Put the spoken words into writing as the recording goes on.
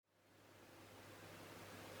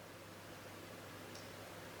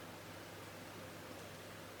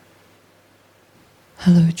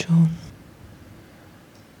Hello, John.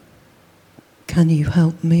 Can you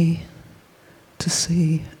help me to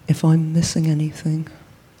see if I'm missing anything?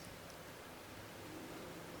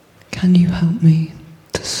 Can you help me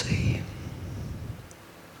to see?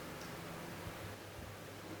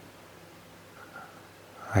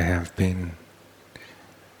 I have been,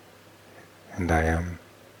 and I am.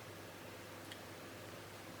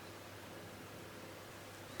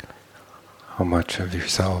 How much of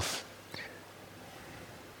yourself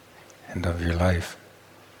and of your life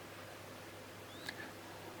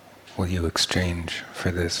will you exchange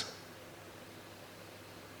for this?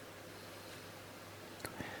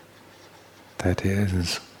 That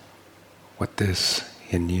is what this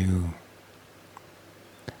in you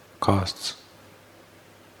costs.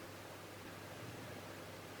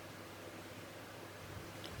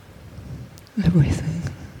 Everything.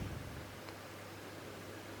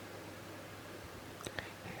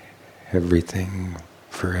 Everything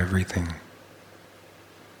for everything.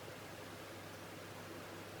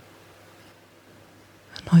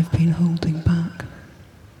 And I've been holding back.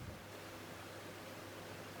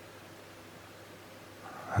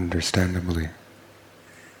 Understandably.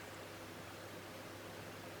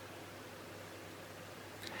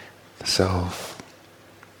 The self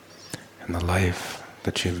and the life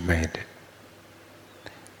that you've made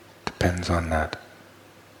depends on that.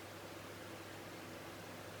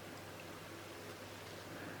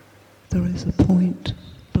 There is a point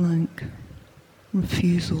blank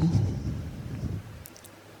refusal.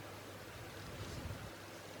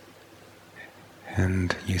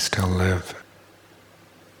 And you still live,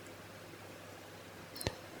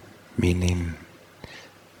 meaning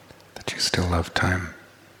that you still have time.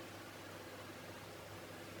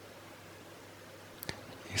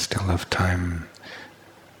 You still have time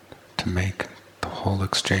to make the whole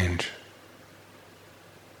exchange.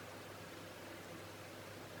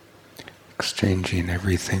 Exchanging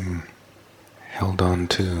everything held on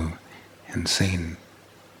to and seen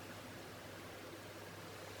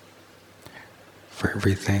for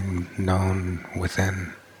everything known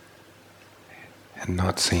within and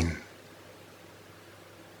not seen,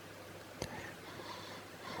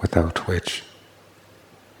 without which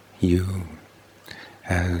you,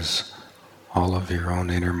 as all of your own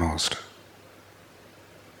innermost,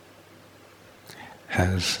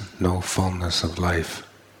 has no fullness of life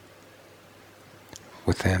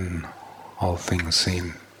within all things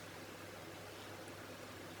seen.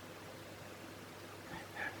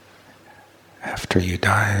 After you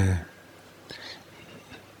die,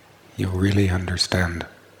 you'll really understand.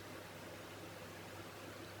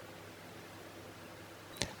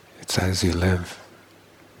 It's as you live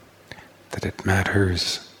that it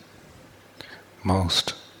matters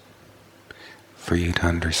most for you to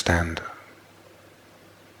understand.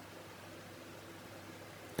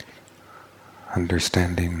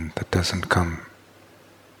 Understanding that doesn't come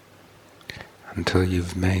until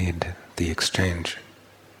you've made the exchange.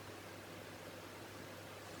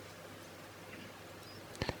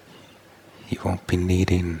 You won't be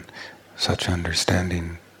needing such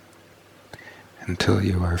understanding until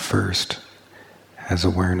you are first as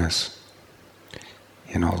awareness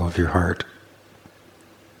in all of your heart,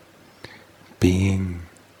 being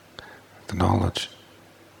the knowledge,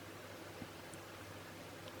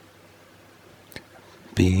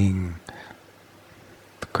 being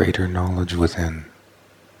the greater knowledge within,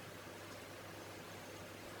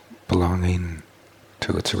 belonging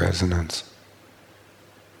to its resonance.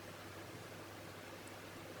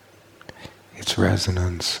 Its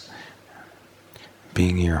resonance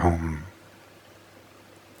being your home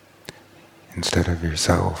instead of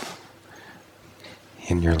yourself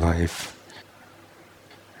in your life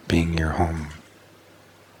being your home.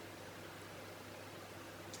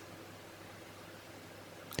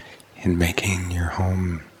 In making your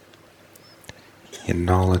home in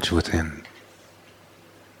knowledge within,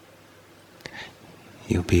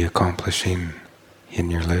 you'll be accomplishing in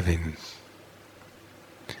your living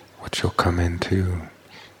what you'll come into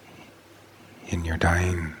in your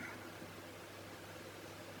dying.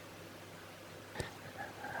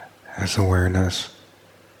 As awareness,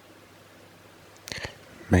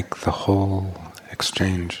 make the whole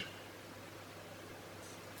exchange,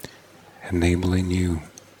 enabling you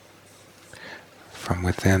from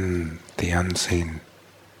within the unseen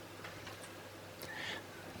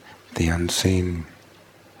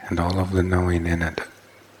and all of the knowing in it,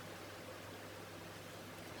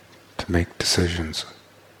 to make decisions,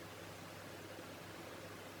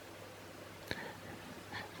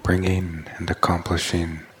 bringing and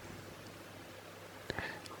accomplishing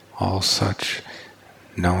all such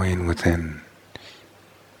knowing within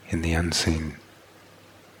in the unseen.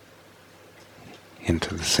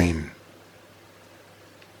 into the scene.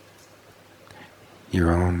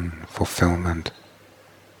 Your own fulfillment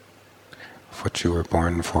of what you were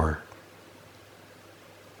born for.